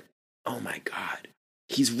she's like, oh, my God,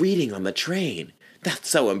 he's reading on the train. That's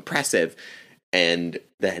so impressive. And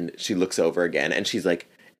then she looks over again, and she's like,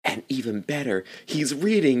 and even better, he's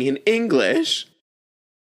reading in English.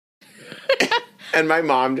 And my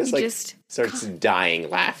mom just starts dying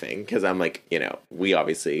laughing because I'm like, we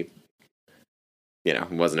obviously,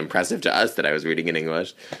 it wasn't impressive to us that I was reading in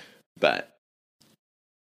English. But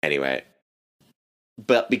anyway,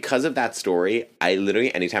 but because of that story, I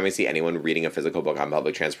literally, anytime I see anyone reading a physical book on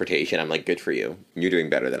public transportation, I'm like, good for you. You're doing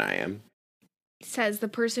better than I am. Says the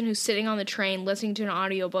person who's sitting on the train listening to an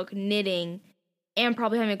audiobook, knitting, and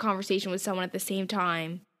probably having a conversation with someone at the same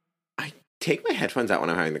time. I take my headphones out when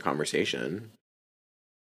I'm having the conversation.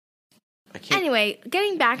 Anyway,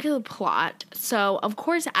 getting back to the plot. So, of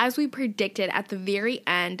course, as we predicted at the very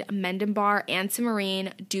end, Mendenbar and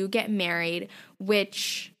Cimarine do get married,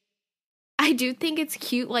 which I do think it's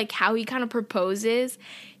cute, like, how he kind of proposes.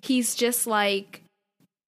 He's just like,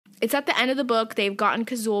 it's at the end of the book, they've gotten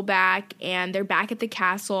Kazul back, and they're back at the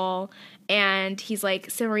castle, and he's like,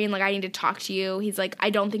 Cimarine, like, I need to talk to you. He's like,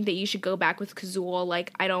 I don't think that you should go back with Kazul.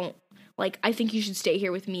 Like, I think you should stay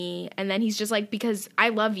here with me. And then he's just like, because I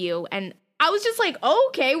love you. And I was just like, oh,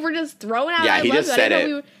 okay, we're just throwing out. Yeah, he just said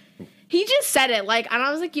it. He just said it. Like, and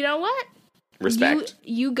I was like, you know what? Respect.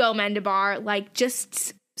 You go, Mendenbar. Like,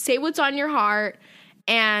 just say what's on your heart.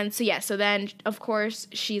 And so, yeah, so then, of course,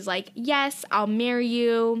 she's like, yes, I'll marry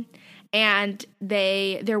you. And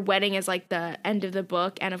their wedding is, like, the end of the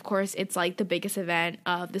book. And, of course, it's, like, the biggest event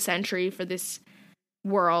of the century for this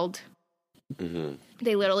world. Mm-hmm.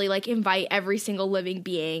 They literally, like, invite every single living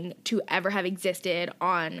being to ever have existed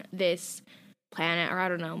on this planet. Or, I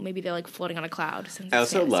don't know, maybe they're, like, floating on a cloud. I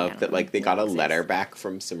also love that, like, they got a letter back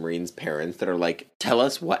from Samarine's parents that are like, tell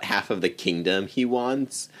us what half of the kingdom he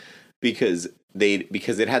wants. Because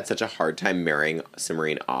it had such a hard time marrying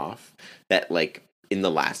Cimarine off that, like, in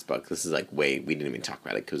the last book, this is like we didn't even talk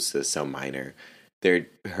about it because it's so minor.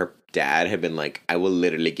 Her dad had been like, I will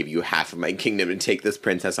literally give you half of my kingdom to take this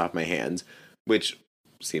princess off my hands, which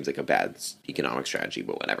seems like a bad economic strategy,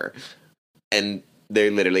 but whatever. And they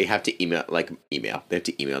literally have to email. They have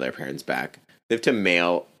to email their parents back. They have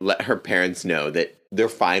to let her parents know that they're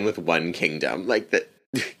fine with one kingdom, like that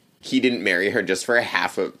he didn't marry her just for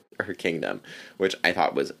half of her kingdom, which I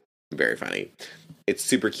thought was very funny. It's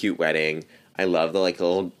super cute wedding. I love the, like,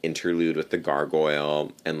 little interlude with the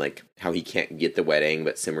gargoyle and, like, how he can't get the wedding,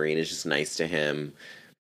 but Cimarine is just nice to him.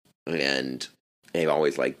 And I've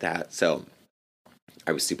always liked that. So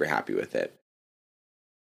I was super happy with it.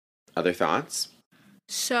 Other thoughts?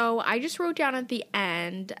 So I just wrote down at the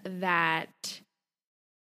end that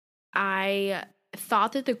I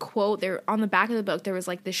thought that the quote there on the back of the book, there was,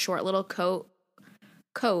 like, this short little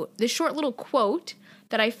quote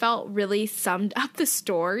that I felt really summed up the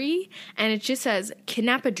story. And it just says,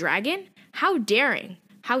 kidnap a dragon? How daring.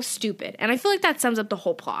 How stupid. And I feel like that sums up the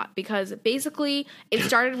whole plot, because basically it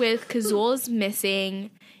started with Kazul is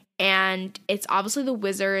missing and it's obviously the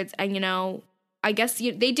wizards, and, I guess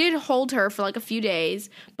they did hold her for, like, a few days,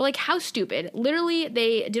 but, like, how stupid. Literally,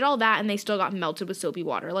 they did all that, and they still got melted with soapy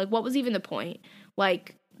water. Like, what was even the point?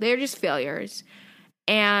 Like, they're just failures.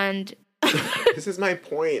 And this is my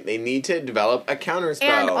point. They need to develop a counterspell.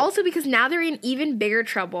 And also because now they're in even bigger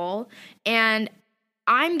trouble, and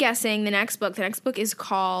I'm guessing the next book is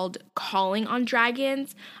called Calling on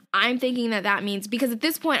Dragons. I'm thinking that means, because at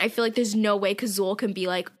this point I feel like there's no way Kazul can be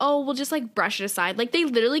like, oh, we'll just, like, brush it aside. Like, they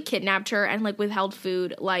literally kidnapped her and, like, withheld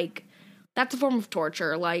food. Like, that's a form of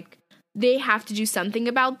torture. Like, they have to do something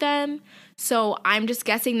about them. So I'm just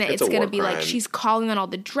guessing that it's going to be crime. Like, she's calling on all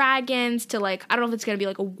the dragons to, like, I don't know if it's going to be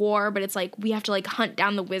like a war, but it's like we have to, like, hunt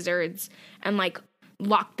down the wizards and, like,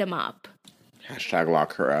 lock them up. Hashtag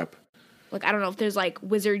lock her up. Like, I don't know if there's, like,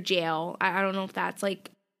 wizard jail. I don't know if that's, like,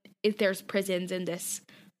 if there's prisons in this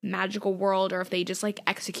magical world, or if they just, like,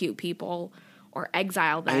 execute people or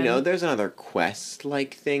exile them. I know there's another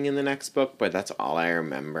quest-like thing in the next book, but that's all I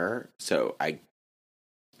remember. So I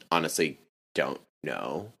honestly don't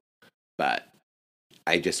know. But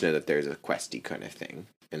I just know that there's a questy kind of thing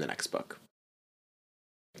in the next book.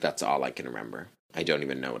 That's all I can remember. I don't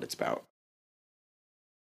even know what it's about.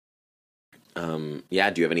 Yeah,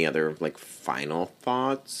 do you have any other, like, final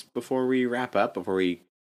thoughts before we wrap up, before we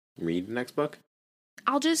read the next book?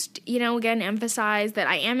 I'll just, again, emphasize that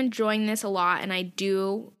I am enjoying this a lot, and I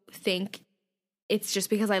do think it's just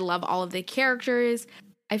because I love all of the characters.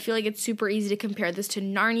 I feel like it's super easy to compare this to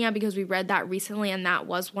Narnia because we read that recently, and that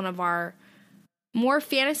was one of our more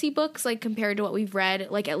fantasy books, like, compared to what we've read,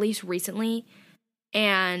 like, at least recently.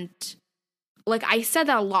 And, like, I said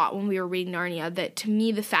that a lot when we were reading Narnia, that to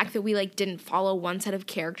me, the fact that we, like, didn't follow one set of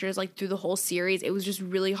characters, like, through the whole series, it was just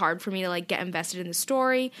really hard for me to, like, get invested in the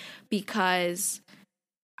story, because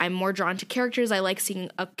I'm more drawn to characters. I like seeing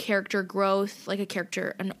a character growth, like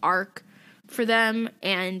an arc for them,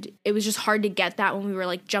 and it was just hard to get that when we were,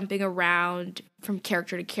 like, jumping around from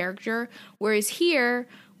character to character. Whereas here,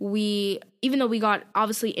 even though we got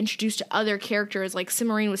obviously introduced to other characters, like,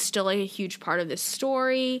 Cimarine was still, like, a huge part of this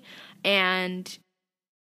story, and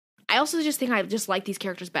I also just think I just like these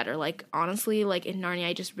characters better. Like, honestly, like, in Narnia,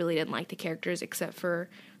 I just really didn't like the characters except for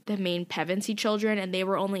the main Pevensey children, and they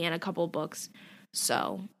were only in a couple books.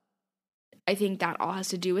 So I think that all has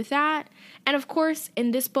to do with that. And of course,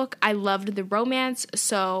 in this book, I loved the romance.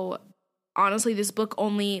 So honestly, this book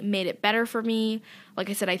only made it better for me. Like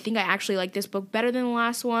I said, I think I actually like this book better than the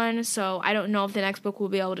last one. So I don't know if the next book will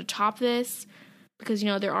be able to top this because,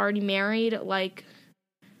 they're already married. Like,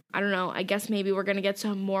 I don't know. I guess maybe we're going to get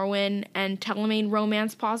some Morwen and Telemaine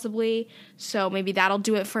romance possibly. So maybe that'll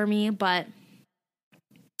do it for me. But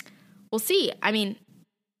we'll see.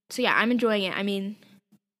 So yeah, I'm enjoying it.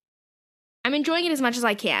 I'm enjoying it as much as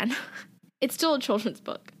I can. It's still a children's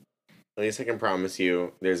book. At least I can promise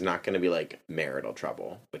you there's not going to be, like, marital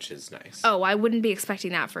trouble, which is nice. Oh, I wouldn't be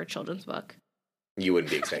expecting that for a children's book. You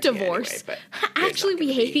wouldn't be expecting divorce. Anyway, but actually,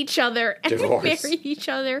 we hate each other and we married each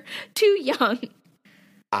other too young.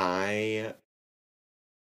 I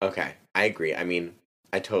agree.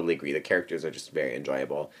 I totally agree. The characters are just very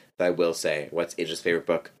enjoyable. But I will say, what's Aja's favorite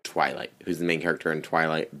book? Twilight. Who's the main character in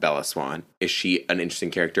Twilight? Bella Swan. Is she an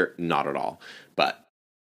interesting character? Not at all. But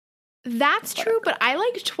that's true, but I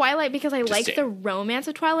like Twilight because I like the romance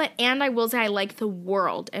of Twilight, and I will say I like the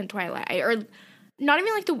world in Twilight. Or not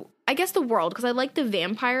even like the world, because I like the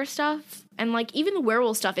vampire stuff, and, like, even the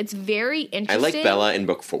werewolf stuff. It's very interesting. I like Bella in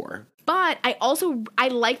book 4. But I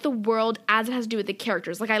like the world as it has to do with the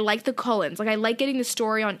characters. Like, I like the Cullens. Like, I like getting the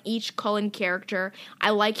story on each Cullen character. I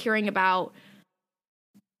like hearing about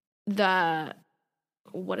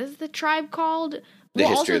what is the tribe called? The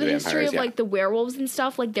history of like, the werewolves and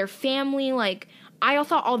stuff, like, their family. Like, I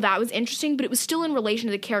thought all that was interesting, but it was still in relation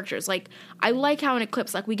to the characters. Like, I like how in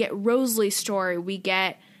Eclipse, like, we get Rosalie's story, we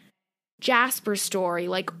get Jasper's story.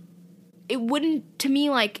 Like, it wouldn't, to me,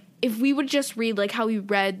 like, if we would just read, like, how we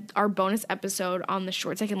read our bonus episode on the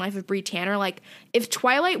Short Second Life of Bree Tanner, like, if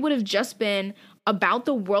Twilight would have just been about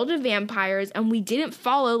the world of vampires and we didn't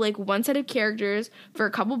follow, like, one set of characters for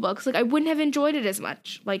a couple books, like, I wouldn't have enjoyed it as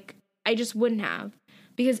much. Like, I just wouldn't have.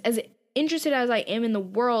 Because as interested as I am in the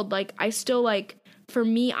world, like, I still, like, for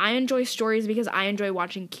me, I enjoy stories because I enjoy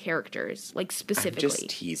watching characters, like, specifically. I'm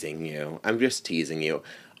just teasing you.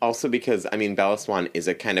 Also because, Bella Swan is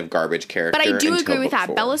a kind of garbage character. But I do agree with that.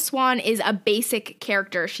 4. Bella Swan is a basic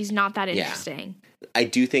character. She's not that interesting. Yeah. I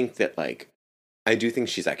do think that, like,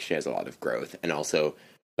 she has a lot of growth. And also,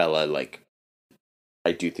 Bella, like,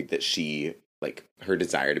 I do think that she, like, her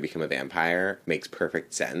desire to become a vampire makes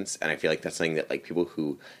perfect sense. And I feel like that's something that, like, people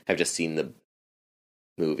who have just seen the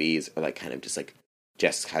movies are, like, kind of just, like,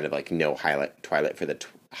 just kind of like no Twilight for the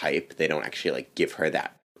hype. They don't actually like give her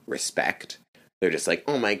that respect. They're just like,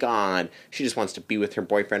 oh my god, she just wants to be with her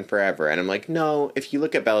boyfriend forever. And I'm like, no, if you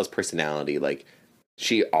look at Bella's personality, like,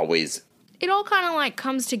 she always... It all kind of, like,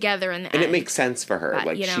 comes together in the end. And it makes sense for her. But,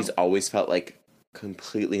 like, you know, she's always felt, like,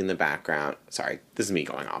 completely in the background. Sorry, this is me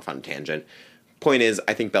going off on a tangent. Point is,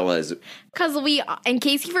 I think Bella is... Because in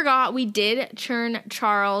case you forgot, we did turn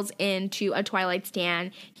Charles into a Twilight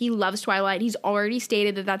stan. He loves Twilight. He's already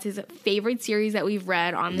stated that that's his favorite series that we've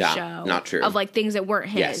read on the show. Not true. Of, like, things that weren't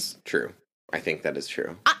his. Yes, true. I think that is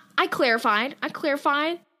true. I clarified.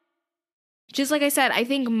 Just like I said, I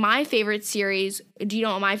think my favorite series... Do you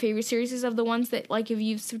know what my favorite series is of the ones that, like, if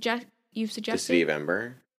you've suggested? The City of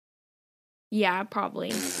Ember? Yeah,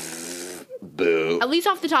 probably. Boo. At least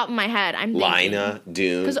off the top of my head, I'm thinking. Lina,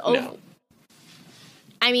 Dune, no.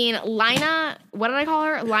 I mean, Lina, what did I call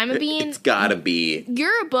her? Lima Bean? It's gotta be.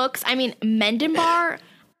 Your books, I mean, Mendenbar,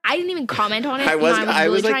 I didn't even comment on it. I was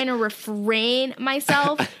really trying to refrain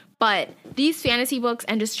myself. But these fantasy books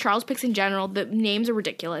and just Charles Picks in general, the names are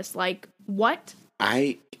ridiculous. Like, what?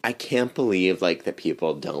 I can't believe, like, that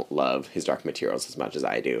people don't love his Dark Materials as much as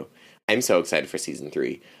I do. I'm so excited for season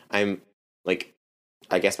 3. I'm, like,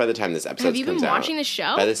 I guess by the time this episode comes out... Have you been watching the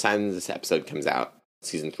show? By the time this episode comes out,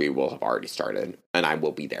 season 3 will have already started, and I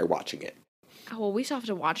will be there watching it. Oh, well, we still have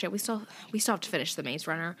to watch it. We still have to finish The Maze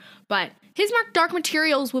Runner. But his Dark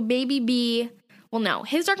Materials would maybe be... Well, no.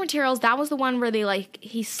 His Dark Materials, that was the one where they, like,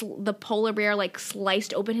 the polar bear, like,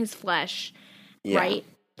 sliced open his flesh, right?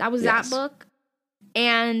 That was that book.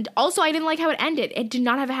 And also, I didn't like how it ended. It did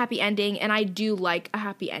not have a happy ending, and I do like a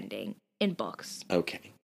happy ending in books.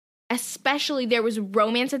 Okay. Especially, there was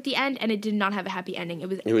romance at the end, and it did not have a happy ending.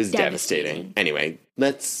 It was devastating. Anyway,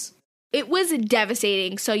 It was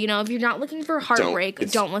devastating. So, you know, if you're not looking for heartbreak,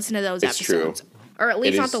 don't listen to those episodes. True. Or at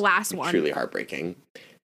least not the last one. Truly heartbreaking.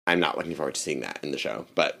 I'm not looking forward to seeing that in the show,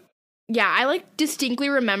 but... Yeah, I, like, distinctly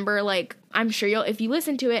remember, like, I'm sure if you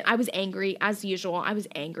listen to it, I was angry, as usual. I was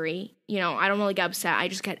angry. You know, I don't really get upset. I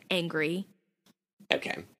just get angry.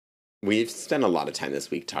 Okay. We've spent a lot of time this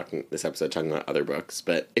episode talking about other books,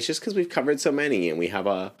 but it's just because we've covered so many, and we have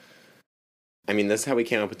that's how we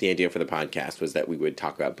came up with the idea for the podcast, was that we would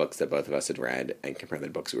talk about books that both of us had read and compare the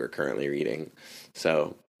books we were currently reading.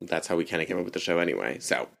 So that's how we kind of came up with the show anyway.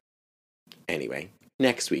 So, anyway,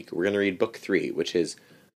 next week we're going to read book 3, which is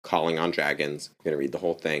Calling on Dragons. We're going to read the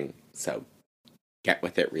whole thing, so get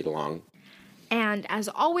with it, read along. And as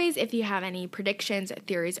always, if you have any predictions,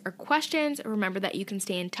 theories, or questions, remember that you can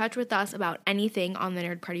stay in touch with us about anything on the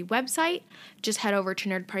Nerd Party website. Just head over to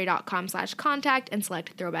nerdparty.com/contact and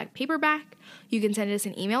select Throwback Paperback. You can send us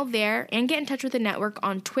an email there and get in touch with the network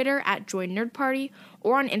on Twitter at Join Nerd Party,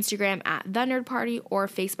 or on Instagram at The Nerd Party, or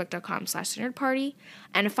Facebook.com/Nerd Party.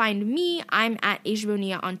 And to find me, I'm at Asia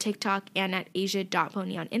Bonilla on TikTok and at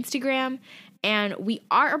Asia.Bonilla on Instagram. And we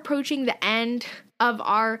are approaching the end of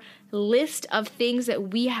our list of things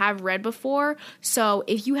that we have read before. So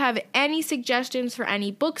if you have any suggestions for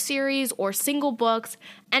any book series or single books,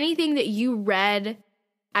 anything that you read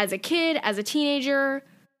as a kid, as a teenager,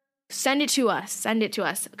 send it to us.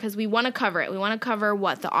 Because we want to cover it. We want to cover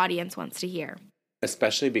what the audience wants to hear.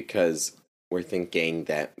 Especially because we're thinking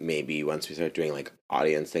that maybe once we start doing, like,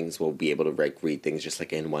 audience things, we'll be able to, like, read things just,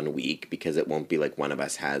 like, in 1 week, because it won't be like one of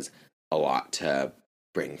us has a lot to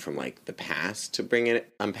bring from, like, the past to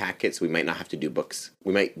unpack it, so we might not have to do books.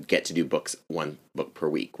 We might get to do one book per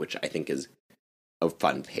week, which I think is a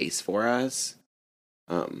fun pace for us.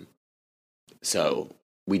 So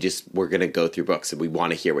we're going to go through books, and we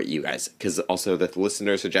want to hear what you guys, because also the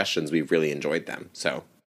listener suggestions, we've really enjoyed them, so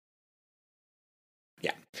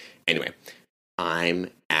yeah. Anyway, I'm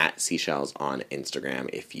at Seashells on Instagram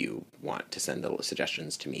if you want to send the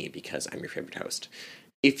suggestions to me, because I'm your favorite host.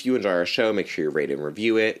 If you enjoy our show, make sure you rate and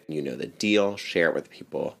review it. You know the deal. Share it with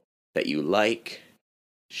people that you like.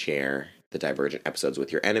 Share the Divergent episodes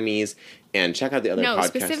with your enemies. And check out the other podcasts. No,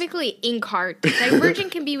 specifically Inkheart.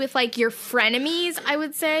 Divergent can be with, like, your frenemies, I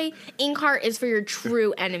would say. Inkheart is for your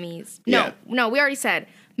true enemies. No, we already said.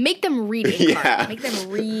 Make them read Inkheart. Yeah. Make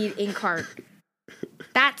them read Inkheart.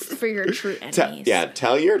 That's for your true enemies.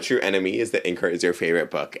 Tell your true enemies that Inkheart is your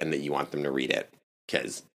favorite book and that you want them to read it,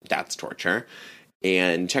 because that's torture.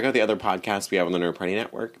 And check out the other podcasts we have on the Nerd Party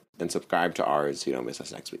Network, and subscribe to ours so you don't miss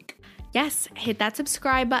us next week. Yes, hit that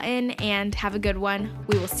subscribe button and have a good one.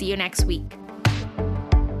 We will see you next week.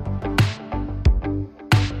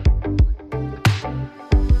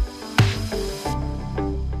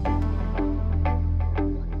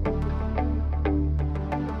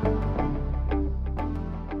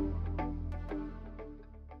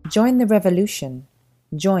 Join the revolution.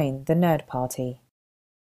 Join the Nerd Party.